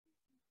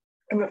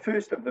In the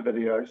first of the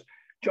videos,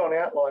 John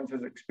outlines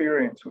his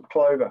experience with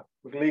clover,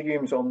 with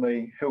legumes on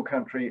the hill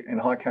country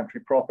and high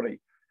country property.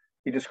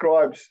 He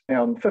describes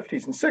how in the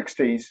 50s and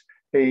 60s,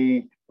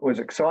 he was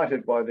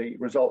excited by the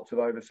results of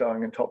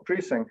oversowing and top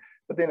dressing,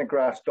 but then a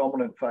grass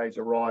dominant phase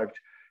arrived.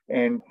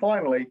 And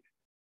finally,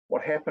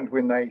 what happened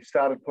when they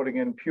started putting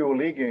in pure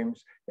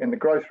legumes and the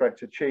growth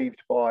rates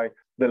achieved by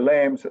the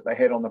lambs that they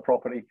had on the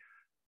property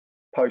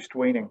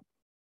post-weaning.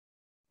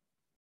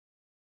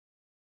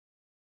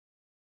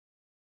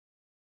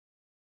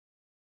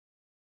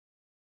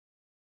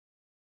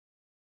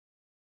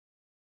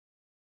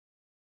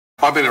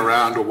 I've been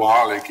around a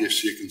while, I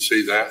guess you can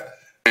see that,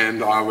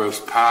 and I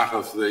was part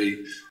of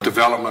the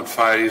development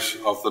phase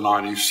of the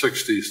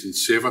 1960s and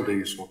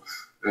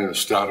 70s,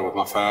 started with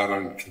my father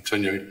and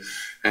continued,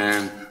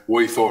 and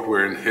we thought we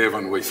were in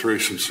heaven. We threw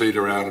some seed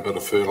around, a bit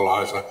of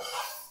fertiliser,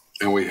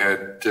 and we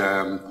had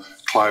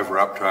clover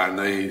up to our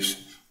knees.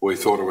 We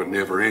thought it would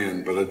never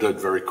end, but it did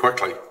very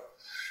quickly.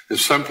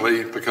 It's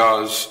simply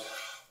because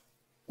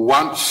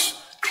once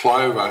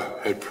clover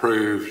had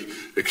proved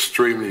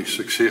extremely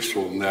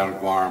successful in that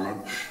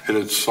environment, it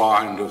had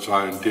signed its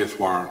own death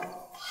warrant.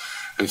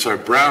 And so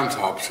Brown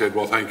Top said,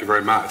 well, thank you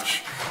very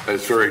much.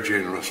 That's very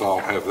generous, I'll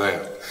have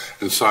that.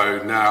 And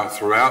so now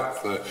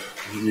throughout the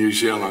New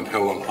Zealand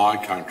hill and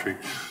high country,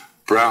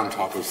 Brown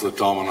Top is the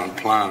dominant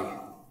plant.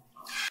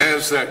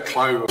 As that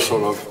clover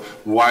sort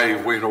of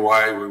wave went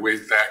away, we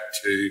went back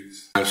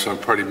to some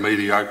pretty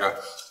mediocre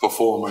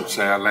performance.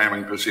 Our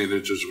lambing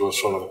percentages were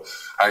sort of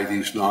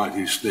 80s,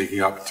 90s,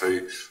 sneaking up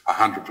to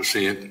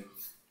 100%.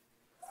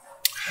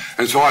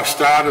 And so I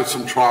started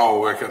some trial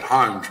work at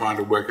home, trying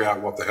to work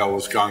out what the hell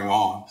was going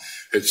on.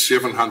 Had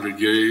 700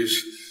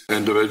 ewes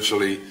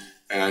individually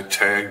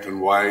tagged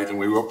and weighed, and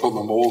we were putting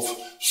them all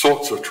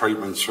sorts of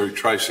treatments through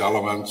trace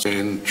elements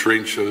and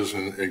trenches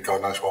and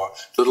God knows what.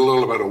 Did a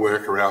little bit of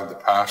work around the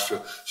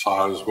pasture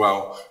side as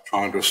well,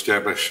 trying to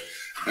establish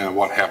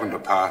what happened to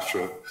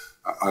pasture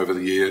over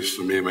the years,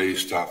 some ME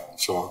stuff and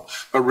so on.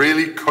 But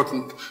really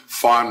couldn't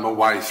find my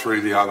way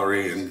through the other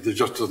end. There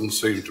just didn't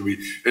seem to be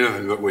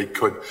anything that we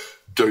could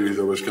do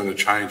that was going to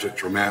change it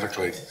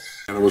dramatically.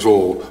 And it was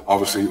all,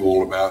 obviously,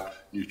 all about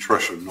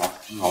nutrition,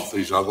 not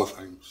these other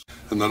things.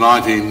 In the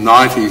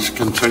 1990s,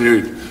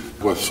 continued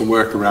with some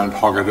work around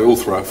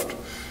hogget thrift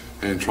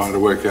and trying to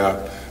work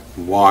out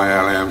why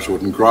our lambs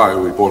wouldn't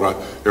grow. We bought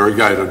an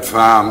irrigated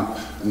farm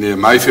near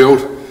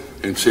Mayfield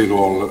and sent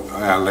all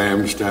our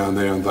lambs down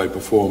there, and they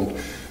performed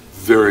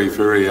very,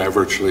 very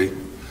averagely.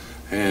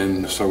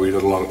 And so we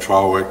did a lot of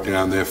trial work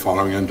down there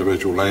following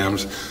individual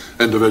lambs,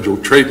 individual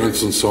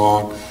treatments and so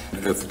on.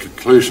 At the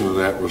conclusion of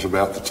that was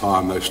about the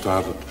time they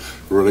started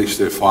to release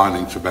their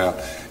findings about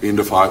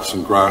endophytes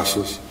and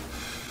grasses.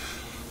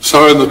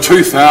 So in the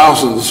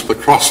 2000s, the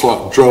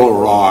crosslot drill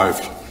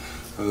arrived,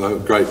 a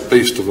great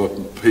beast of a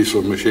piece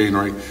of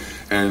machinery,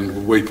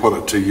 and we put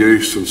it to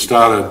use and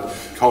started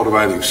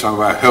cultivating some of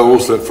our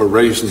hills that for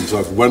reasons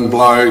of wind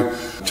blow,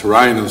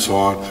 terrain and so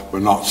on were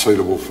not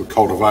suitable for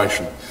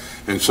cultivation.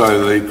 And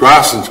so the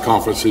Grasslands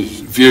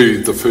conferences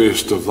viewed the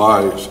first of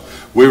those.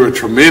 We were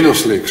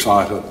tremendously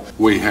excited.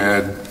 We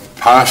had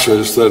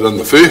pastures that in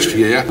the first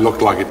year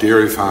looked like a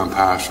dairy farm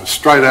pasture,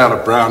 straight out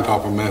of Brown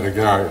Top and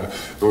Matagorda.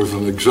 It was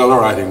an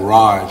exhilarating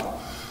ride.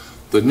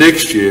 The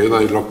next year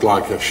they looked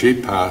like a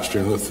sheep pasture,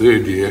 and the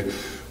third year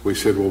we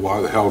said, well,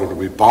 why the hell did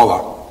we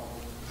bother?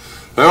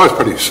 That was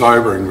pretty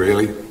sobering,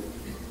 really.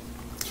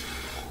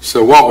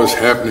 So what was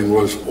happening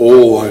was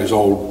all those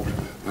old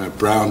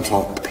Brown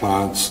Top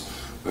plants,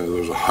 there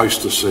was a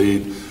host of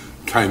seed,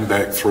 came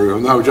back through,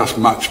 and they were just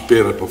much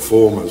better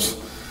performers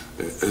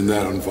in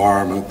that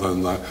environment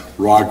than the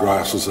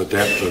ryegrasses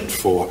adapted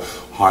for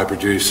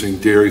high-producing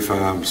dairy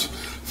farms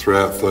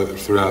throughout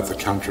the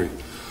country.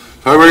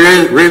 So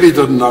we really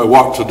didn't know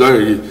what to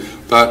do,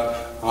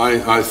 but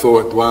I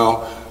thought,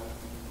 well,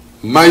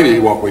 maybe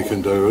what we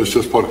can do is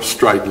just put a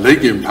straight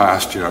legume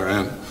pasture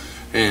in,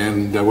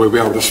 and we'll be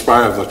able to spray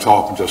over the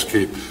top and just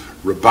keep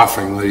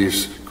rebuffing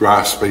these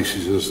grass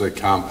species as they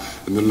come,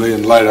 and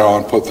then later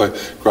on put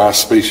the grass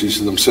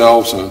species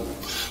themselves in.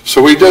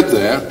 So we did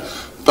that,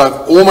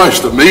 but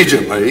almost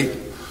immediately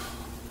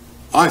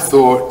I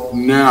thought,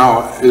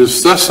 now,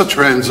 is this a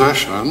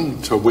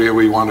transition to where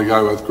we want to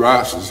go with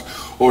grasses,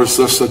 or is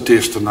this a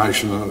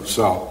destination in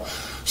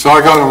itself? So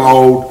I got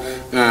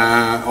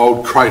an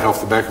old crate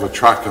off the back of a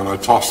truck and I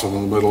tossed it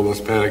in the middle of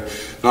this paddock,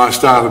 and I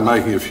started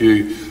making a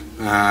few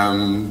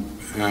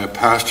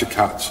pasture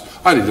cuts.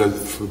 I only did it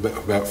for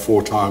about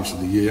 4 times in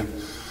the year.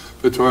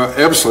 But to our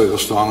absolute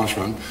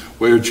astonishment,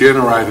 we were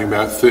generating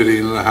about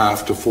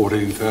 13,500 to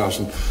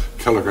 14,000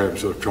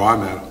 kilograms of dry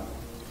matter.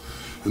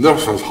 And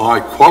this was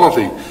high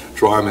quality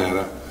dry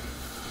matter.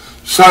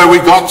 So we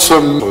got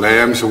some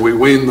lambs and we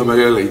weaned them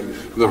early.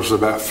 There was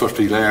about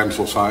 50 lambs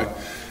or so,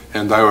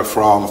 and they were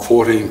from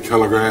 14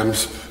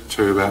 kilograms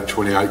to about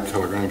 28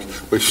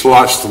 kilograms. We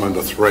sliced them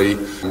into 3,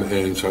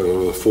 and so there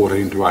were the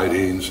 14 to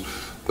 18s,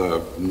 the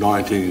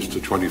 19s to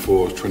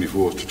 24s,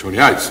 24s to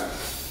 28s.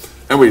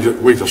 And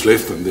we just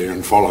left them there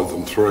and followed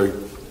them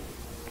through.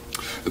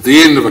 At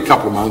the end of a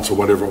couple of months or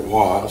whatever it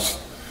was,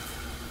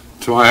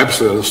 to my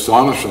absolute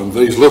astonishment,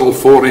 these little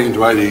 14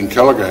 to 18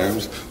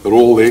 kilograms that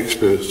all the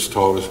experts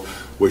told us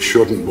we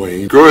shouldn't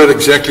wean grew at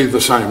exactly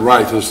the same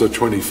rate as the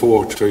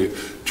 24 to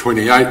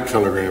 28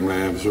 kilogram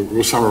lambs. It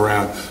was somewhere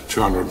around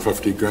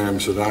 250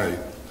 grams a day.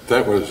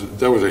 That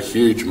was a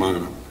huge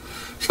moment.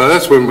 So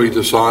that's when we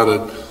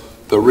decided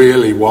there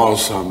really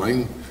was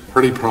something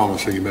pretty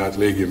promising about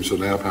legumes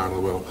in our part of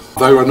the world.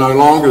 They were no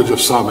longer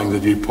just something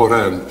that you put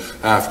in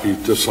after you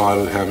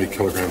decided how many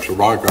kilograms of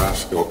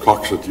ryegrass or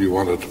coxswain you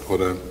wanted to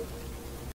put in.